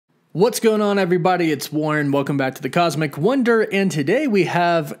What's going on, everybody? It's Warren. Welcome back to the Cosmic Wonder, and today we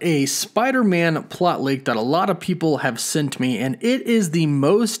have a Spider-Man plot leak that a lot of people have sent me, and it is the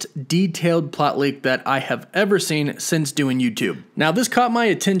most detailed plot leak that I have ever seen since doing YouTube. Now, this caught my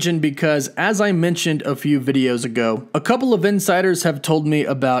attention because, as I mentioned a few videos ago, a couple of insiders have told me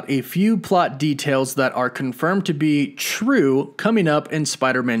about a few plot details that are confirmed to be true coming up in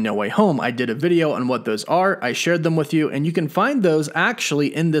Spider-Man No Way Home. I did a video on what those are, I shared them with you, and you can find those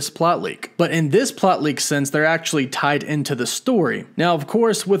actually in this plot leak. But in this plot leak sense, they're actually tied into the story. Now, of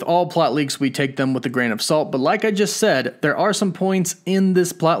course, with all plot leaks, we take them with a grain of salt, but like I just said, there are some points in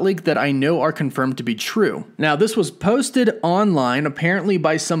this plot leak that I know are confirmed to be true. Now, this was posted online, apparently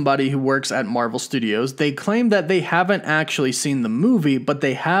by somebody who works at Marvel Studios. They claim that they haven't actually seen the movie, but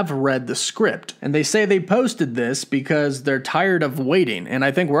they have read the script. And they say they posted this because they're tired of waiting, and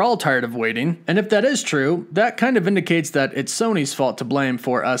I think we're all tired of waiting. And if that is true, that kind of indicates that it's Sony's fault to blame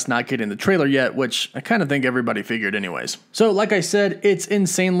for us not getting the trailer yet, which I kind of think everybody figured anyways. So like I said, it's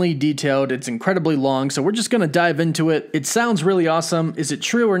insanely detailed, it's incredibly long, so we're just gonna dive into it. It sounds really awesome. Is it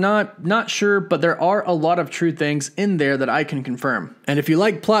true or not? Not sure, but there are a lot of true things in there that I can confirm. And if you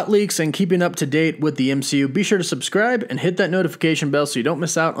like plot leaks and keeping up to date with the MCU, be sure to subscribe and hit that notification bell so you don't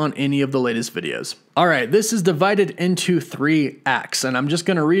miss out on any of the latest videos. Alright, this is divided into 3 acts, and I'm just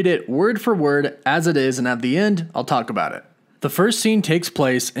gonna read it word for word as it is, and at the end, I'll talk about it. The first scene takes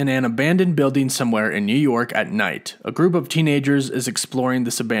place in an abandoned building somewhere in New York at night. A group of teenagers is exploring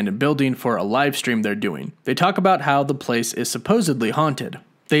this abandoned building for a live stream they're doing. They talk about how the place is supposedly haunted.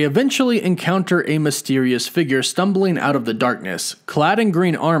 They eventually encounter a mysterious figure stumbling out of the darkness, clad in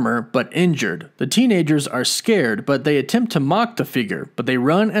green armor, but injured. The teenagers are scared, but they attempt to mock the figure, but they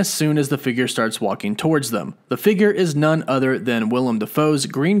run as soon as the figure starts walking towards them. The figure is none other than Willem Dafoe's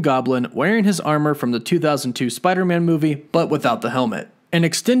Green Goblin, wearing his armor from the 2002 Spider-Man movie, but without the helmet. An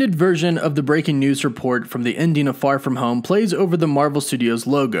extended version of the breaking news report from the ending of Far From Home plays over the Marvel Studios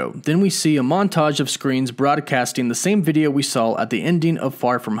logo. Then we see a montage of screens broadcasting the same video we saw at the ending of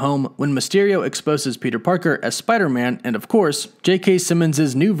Far From Home when Mysterio exposes Peter Parker as Spider-Man and, of course, J.K.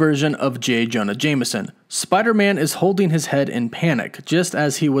 Simmons' new version of J. Jonah Jameson. Spider-Man is holding his head in panic, just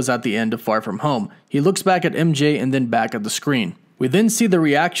as he was at the end of Far From Home. He looks back at MJ and then back at the screen. We then see the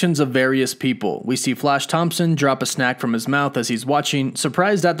reactions of various people. We see Flash Thompson drop a snack from his mouth as he's watching,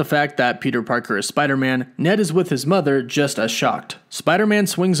 surprised at the fact that Peter Parker is Spider-Man. Ned is with his mother, just as shocked. Spider-Man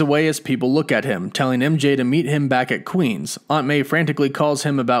swings away as people look at him, telling MJ to meet him back at Queens. Aunt May frantically calls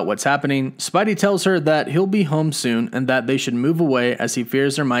him about what's happening. Spidey tells her that he'll be home soon and that they should move away as he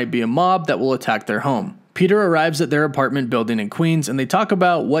fears there might be a mob that will attack their home. Peter arrives at their apartment building in Queens and they talk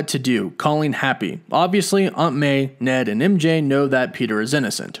about what to do, calling Happy. Obviously, Aunt May, Ned, and MJ know that Peter is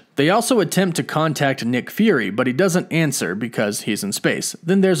innocent. They also attempt to contact Nick Fury, but he doesn't answer because he's in space.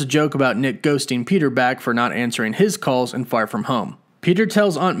 Then there's a joke about Nick ghosting Peter back for not answering his calls in Far From Home. Peter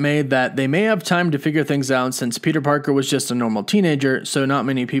tells Aunt May that they may have time to figure things out since Peter Parker was just a normal teenager, so not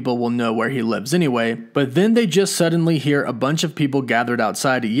many people will know where he lives anyway, but then they just suddenly hear a bunch of people gathered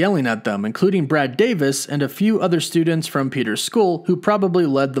outside yelling at them, including Brad Davis and a few other students from Peter's school who probably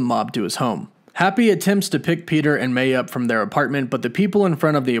led the mob to his home. Happy attempts to pick Peter and May up from their apartment, but the people in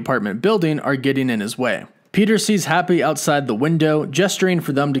front of the apartment building are getting in his way. Peter sees Happy outside the window, gesturing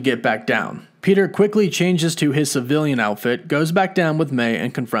for them to get back down. Peter quickly changes to his civilian outfit, goes back down with May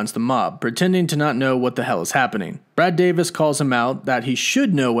and confronts the mob, pretending to not know what the hell is happening. Brad Davis calls him out that he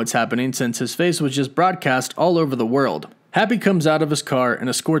should know what's happening since his face was just broadcast all over the world. Happy comes out of his car and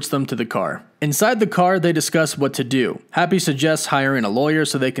escorts them to the car. Inside the car, they discuss what to do. Happy suggests hiring a lawyer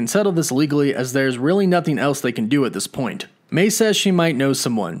so they can settle this legally as there's really nothing else they can do at this point. May says she might know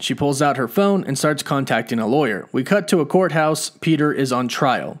someone. She pulls out her phone and starts contacting a lawyer. We cut to a courthouse. Peter is on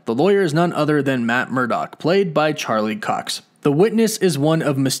trial. The lawyer is none other than Matt Murdock, played by Charlie Cox. The witness is one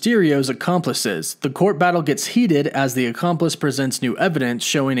of Mysterio's accomplices. The court battle gets heated as the accomplice presents new evidence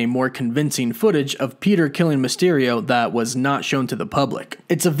showing a more convincing footage of Peter killing Mysterio that was not shown to the public.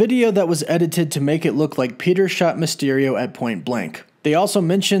 It's a video that was edited to make it look like Peter shot Mysterio at point blank. They also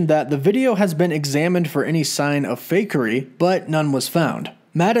mentioned that the video has been examined for any sign of fakery, but none was found.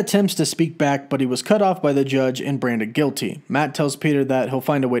 Matt attempts to speak back, but he was cut off by the judge and branded guilty. Matt tells Peter that he'll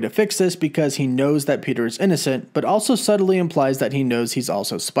find a way to fix this because he knows that Peter is innocent, but also subtly implies that he knows he's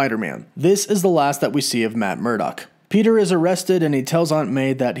also Spider-Man. This is the last that we see of Matt Murdock. Peter is arrested and he tells Aunt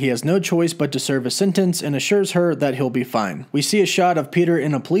May that he has no choice but to serve a sentence and assures her that he'll be fine. We see a shot of Peter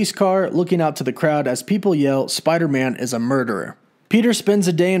in a police car looking out to the crowd as people yell, "Spider-Man is a murderer." Peter spends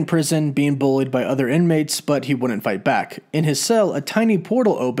a day in prison being bullied by other inmates, but he wouldn't fight back. In his cell, a tiny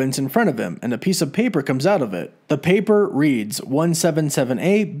portal opens in front of him, and a piece of paper comes out of it. The paper reads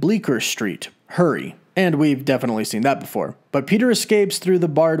 177A Bleecker Street. Hurry. And we've definitely seen that before. But Peter escapes through the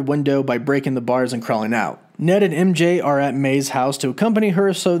barred window by breaking the bars and crawling out. Ned and MJ are at May's house to accompany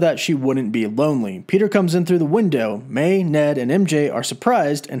her so that she wouldn't be lonely. Peter comes in through the window. May, Ned, and MJ are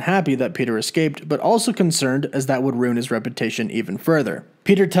surprised and happy that Peter escaped, but also concerned as that would ruin his reputation even further.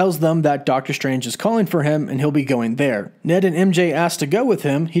 Peter tells them that Doctor Strange is calling for him and he'll be going there. Ned and MJ ask to go with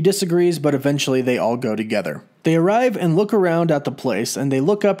him. He disagrees, but eventually they all go together. They arrive and look around at the place, and they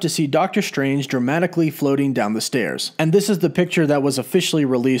look up to see Doctor Strange dramatically floating down the stairs. And this is the picture that was officially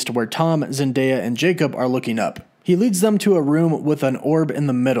released where Tom, Zendaya, and Jacob are looking up. He leads them to a room with an orb in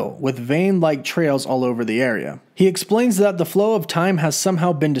the middle, with vein-like trails all over the area. He explains that the flow of time has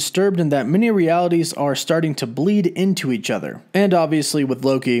somehow been disturbed and that many realities are starting to bleed into each other. And obviously with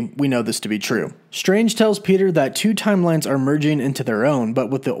Loki, we know this to be true. Strange tells Peter that two timelines are merging into their own, but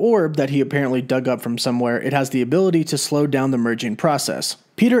with the orb that he apparently dug up from somewhere, it has the ability to slow down the merging process.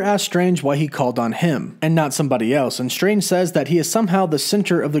 Peter asks Strange why he called on him, and not somebody else, and Strange says that he is somehow the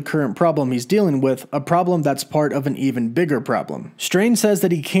center of the current problem he's dealing with, a problem that's part of an even bigger problem. Strange says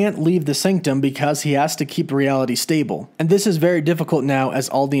that he can't leave the Sanctum because he has to keep reality stable, and this is very difficult now as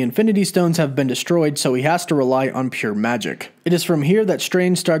all the Infinity Stones have been destroyed, so he has to rely on pure magic. It is from here that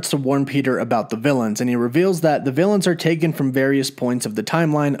Strange starts to warn Peter about the villains, and he reveals that the villains are taken from various points of the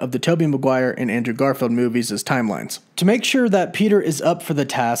timeline of the Tobey Maguire and Andrew Garfield movies as timelines. To make sure that Peter is up for the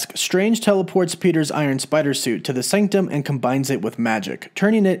task, Strange teleports Peter's Iron Spider suit to the Sanctum and combines it with magic,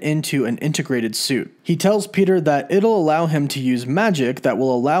 turning it into an integrated suit. He tells Peter that it'll allow him to use magic that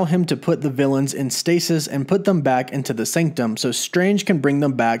will allow him to put the villains in stasis and put them back into the Sanctum so Strange can bring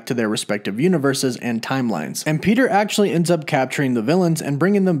them back to their respective universes and timelines. And Peter actually ends up capturing the villains and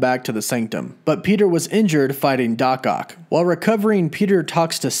bringing them back to the Sanctum. But Peter was injured fighting Doc Ock. While recovering, Peter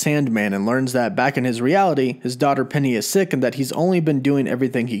talks to Sandman and learns that back in his reality, his daughter Penny is sick and that he's only been doing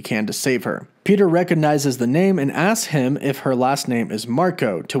everything he can to save her. Peter recognizes the name and asks him if her last name is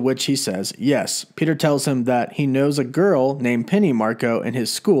Marco, to which he says yes. Peter tells him that he knows a girl named Penny Marco in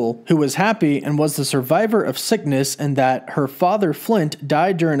his school who was happy and was the survivor of sickness, and that her father Flint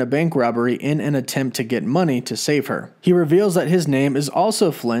died during a bank robbery in an attempt to get money to save her. He reveals that his name is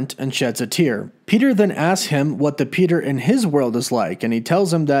also Flint and sheds a tear. Peter then asks him what the Peter in his world is like, and he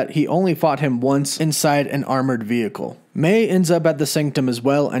tells him that he only fought him once inside an armored vehicle. May ends up at the Sanctum as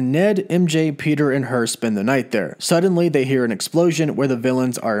well, and Ned, MJ, Peter, and her spend the night there. Suddenly, they hear an explosion where the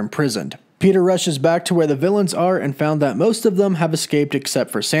villains are imprisoned. Peter rushes back to where the villains are and found that most of them have escaped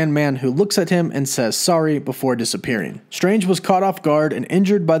except for Sandman, who looks at him and says sorry before disappearing. Strange was caught off guard and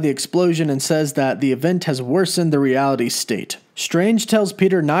injured by the explosion and says that the event has worsened the reality state. Strange tells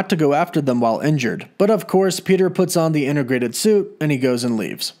Peter not to go after them while injured, but of course Peter puts on the integrated suit and he goes and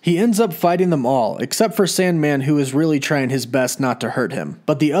leaves. He ends up fighting them all, except for Sandman, who is really trying his best not to hurt him.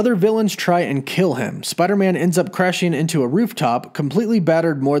 But the other villains try and kill him. Spider-Man ends up crashing into a rooftop, completely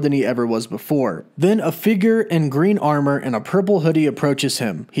battered more than he ever was before. Then a figure in green armor and a purple hoodie approaches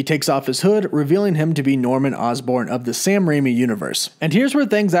him. He takes off his hood, revealing him to be Norman Osborn of the Sam Raimi universe. And here's where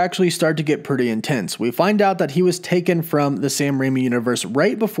things actually start to get pretty intense. We find out that he was taken from the Sam Raimi universe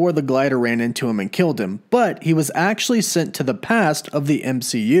right before the glider ran into him and killed him, but he was actually sent to the past of the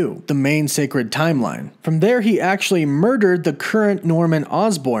MCU, the main sacred timeline. From there, he actually murdered the current Norman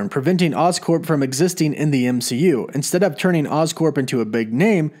Osborn, preventing Oscorp from existing in the MCU. Instead of turning Oscorp into a big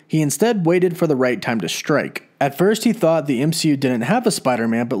name, he instead waited for the right time to strike. At first he thought the MCU didn't have a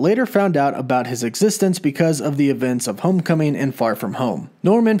Spider-Man, but later found out about his existence because of the events of Homecoming and Far From Home.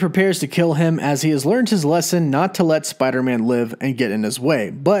 Norman prepares to kill him as he has learned his lesson not to let Spider-Man live and get in his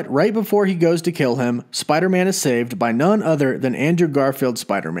way, but right before he goes to kill him, Spider-Man is saved by none other than Andrew Garfield's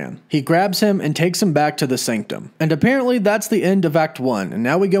Spider-Man. He grabs him and takes him back to the Sanctum. And apparently that's the end of Act 1, and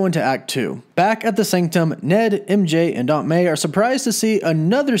now we go into Act 2. Back at the Sanctum, Ned, MJ, and Aunt May are surprised to see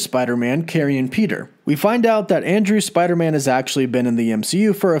another Spider-Man carrying Peter. We find out that Andrew's Spider-Man has actually been in the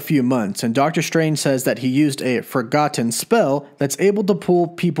MCU for a few months, and Doctor Strange says that he used a forgotten spell that's able to pull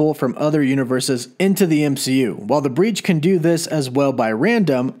people from other universes into the MCU. While the Breach can do this as well by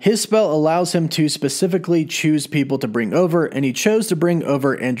random, his spell allows him to specifically choose people to bring over, and he chose to bring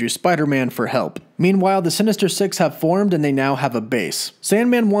over Andrew's Spider-Man for help. Meanwhile, the Sinister Six have formed and they now have a base.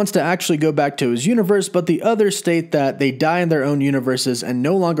 Sandman wants to actually go back to his universe, but the others state that they die in their own universes and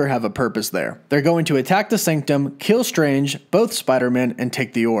no longer have a purpose there. They're going to attack the Sanctum, kill Strange, both Spider-Man, and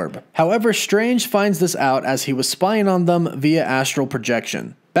take the orb. However, Strange finds this out as he was spying on them via astral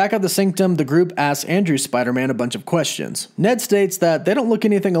projection. Back at the Sanctum, the group asks Andrew Spider-Man a bunch of questions. Ned states that they don't look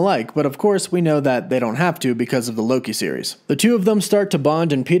anything alike, but of course we know that they don't have to because of the Loki series. The two of them start to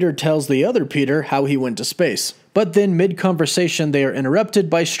bond and Peter tells the other Peter how he went to space. But then mid-conversation they are interrupted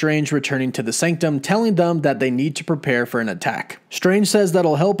by Strange returning to the Sanctum, telling them that they need to prepare for an attack. Strange says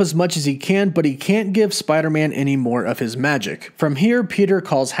that'll help as much as he can, but he can't give Spider-Man any more of his magic. From here, Peter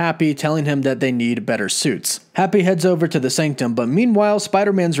calls Happy, telling him that they need better suits. Happy heads over to the Sanctum, but meanwhile,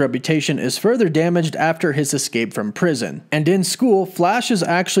 Spider-Man's reputation is further damaged after his escape from prison. And in school, Flash is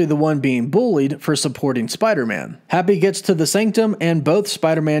actually the one being bullied for supporting Spider-Man. Happy gets to the Sanctum, and both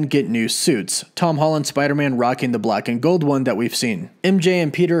Spider-Man get new suits. Tom Holland's Spider-Man rocking the black and gold one that we've seen. MJ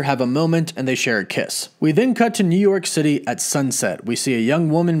and Peter have a moment and they share a kiss. We then cut to New York City at sunset. We see a young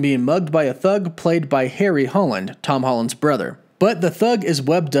woman being mugged by a thug played by Harry Holland, Tom Holland's brother. But the thug is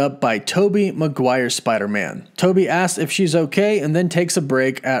webbed up by Tobey Maguire's Spider-Man. Tobey asks if she's okay and then takes a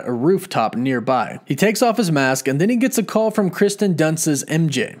break at a rooftop nearby. He takes off his mask and then he gets a call from Kristen Dunst's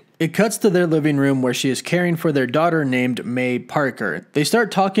MJ. It cuts to their living room where she is caring for their daughter named May Parker. They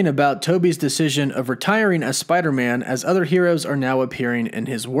start talking about Tobey's decision of retiring as Spider-Man as other heroes are now appearing in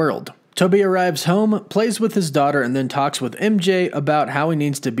his world. Tobey arrives home, plays with his daughter, and then talks with MJ about how he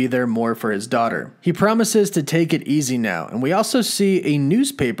needs to be there more for his daughter. He promises to take it easy now, and we also see a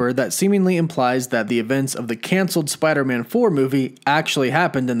newspaper that seemingly implies that the events of the cancelled Spider-Man 4 movie actually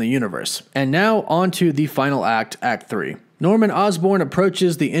happened in the universe. And now on to the final act, Act 3. Norman Osborn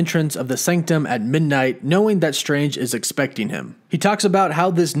approaches the entrance of the Sanctum at midnight, knowing that Strange is expecting him. He talks about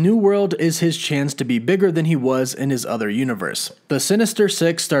how this new world is his chance to be bigger than he was in his other universe. The Sinister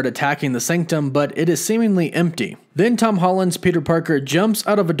Six start attacking the Sanctum, but it is seemingly empty. Then Tom Holland's Peter Parker jumps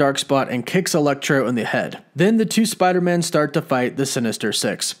out of a dark spot and kicks Electro in the head. Then the two Spider-Men start to fight the Sinister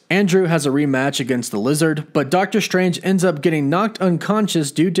Six. Andrew has a rematch against the Lizard, but Doctor Strange ends up getting knocked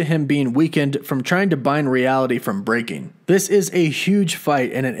unconscious due to him being weakened from trying to bind reality from breaking. This is a huge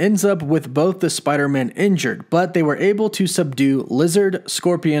fight and it ends up with both the Spider-Men injured, but they were able to subdue Lizard,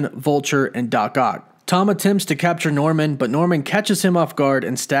 Scorpion, Vulture, and Doc Ock. Tom attempts to capture Norman, but Norman catches him off guard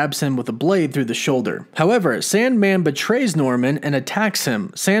and stabs him with a blade through the shoulder. However, Sandman betrays Norman and attacks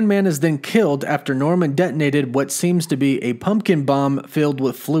him. Sandman is then killed after Norman detonated what seems to be a pumpkin bomb filled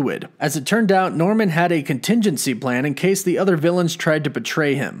with fluid. As it turned out, Norman had a contingency plan in case the other villains tried to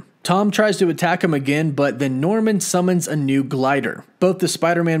betray him. Tom tries to attack him again, but then Norman summons a new glider. Both the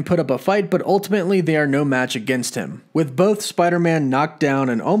Spider-Man put up a fight, but ultimately they are no match against him. With both Spider-Man knocked down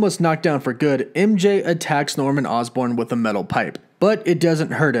and almost knocked down for good, MJ attacks Norman Osborn with a metal pipe. But it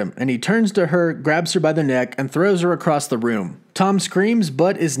doesn't hurt him, and he turns to her, grabs her by the neck, and throws her across the room. Tom screams,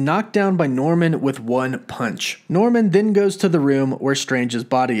 but is knocked down by Norman with one punch. Norman then goes to the room where Strange's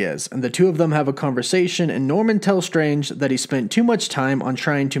body is, and the two of them have a conversation, and Norman tells Strange that he spent too much time on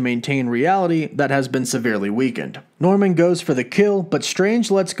trying to maintain reality that has been severely weakened. Norman goes for the kill, but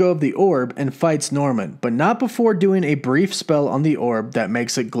Strange lets go of the orb and fights Norman, but not before doing a brief spell on the orb that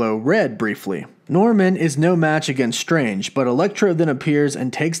makes it glow red briefly. Norman is no match against Strange, but Electro then appears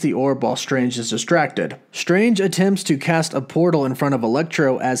and takes the orb while Strange is distracted. Strange attempts to cast a portal in front of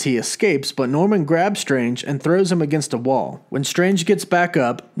Electro as he escapes, but Norman grabs Strange and throws him against a wall. When Strange gets back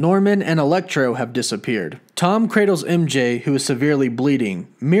up, Norman and Electro have disappeared. Tom cradles MJ, who is severely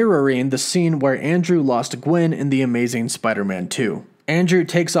bleeding, mirroring the scene where Andrew lost Gwen in The Amazing Spider-Man 2. Andrew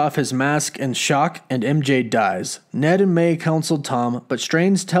takes off his mask in shock and MJ dies. Ned and May counsel Tom, but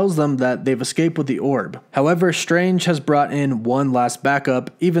Strange tells them that they've escaped with the orb. However, Strange has brought in one last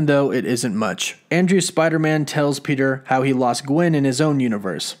backup, even though it isn't much. Andrew's Spider-Man tells Peter how he lost Gwen in his own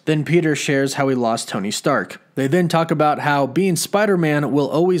universe. Then Peter shares how he lost Tony Stark. They then talk about how being Spider-Man will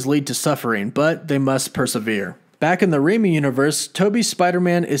always lead to suffering, but they must persevere. Back in the Raimi universe, Tobey's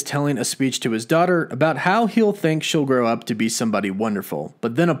Spider-Man is telling a speech to his daughter about how he'll think she'll grow up to be somebody wonderful.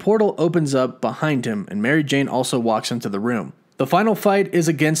 But then a portal opens up behind him and Mary Jane also walks into the room. The final fight is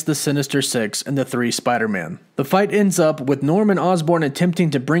against the Sinister Six and the three Spider-Man. The fight ends up with Norman Osborn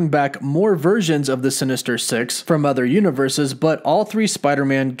attempting to bring back more versions of the Sinister Six from other universes, but all three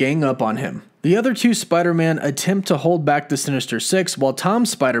Spider-Man gang up on him. The other two Spider-Man attempt to hold back the Sinister Six, while Tom's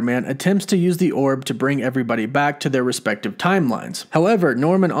Spider-Man attempts to use the orb to bring everybody back to their respective timelines. However,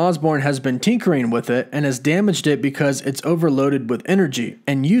 Norman Osborn has been tinkering with it and has damaged it because it's overloaded with energy,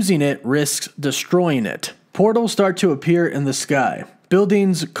 and using it risks destroying it. Portals start to appear in the sky.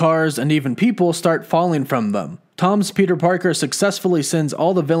 Buildings, cars, and even people start falling from them. Tom's Peter Parker successfully sends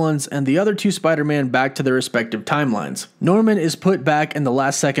all the villains and the other two Spider-Man back to their respective timelines. Norman is put back in the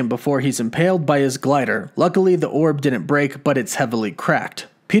last second before he's impaled by his glider. Luckily, the orb didn't break, but it's heavily cracked.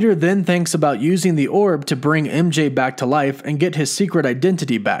 Peter then thinks about using the orb to bring MJ back to life and get his secret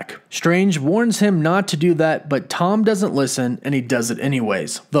identity back. Strange warns him not to do that, but Tom doesn't listen and he does it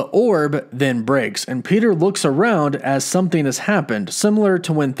anyways. The orb then breaks and Peter looks around as something has happened, similar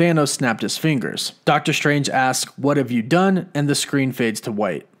to when Thanos snapped his fingers. Doctor Strange asks, "What have you done?" and the screen fades to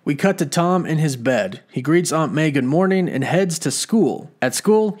white. We cut to Tom in his bed. He greets Aunt May good morning and heads to school. At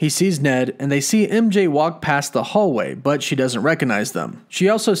school, he sees Ned and they see MJ walk past the hallway, but she doesn't recognize them. She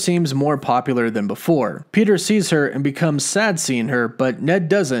also seems more popular than before. Peter sees her and becomes sad seeing her, but Ned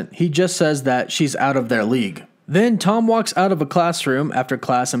doesn't. He just says that she's out of their league. Then Tom walks out of a classroom after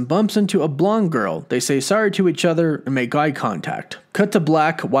class and bumps into a blonde girl. They say sorry to each other and make eye contact. Cut to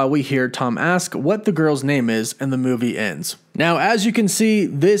black while we hear Tom ask what the girl's name is and the movie ends. Now, as you can see,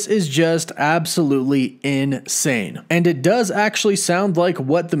 this is just absolutely insane. And it does actually sound like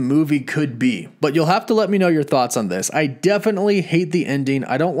what the movie could be. But you'll have to let me know your thoughts on this. I definitely hate the ending.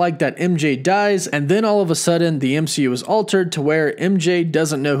 I don't like that MJ dies and then all of a sudden the MCU is altered to where MJ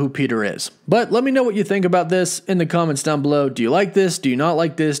doesn't know who Peter is. But let me know what you think about this in the comments down below. Do you like this? Do you not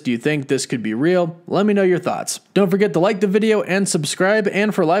like this? Do you think this could be real? Let me know your thoughts. Don't forget to like the video and subscribe.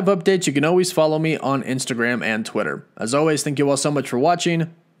 And for live updates, you can always follow me on Instagram and Twitter. As always, thank you all so much for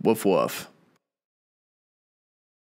watching. Woof woof.